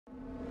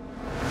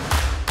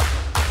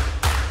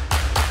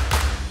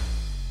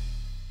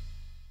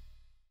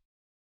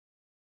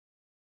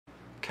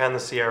can the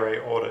CRA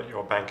audit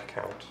your bank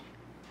account?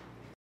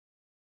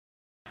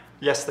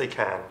 Yes, they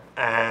can,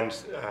 and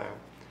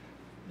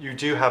you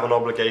do have an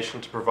obligation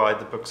to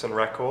provide the books and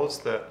records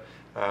that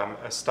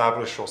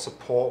establish or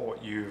support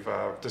what you've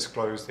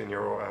disclosed in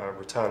your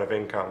return of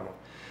income.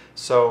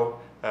 So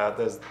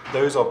there's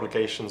those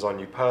obligations on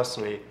you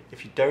personally.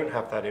 If you don't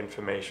have that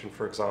information,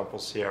 for example,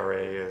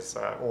 CRA is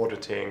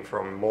auditing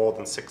from more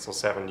than 6 or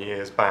 7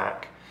 years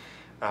back,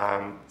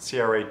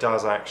 CRA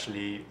does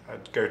actually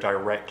go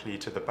directly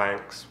to the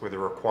banks with a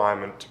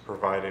requirement to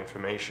provide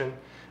information,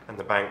 and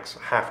the banks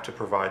have to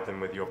provide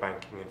them with your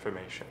banking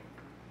information.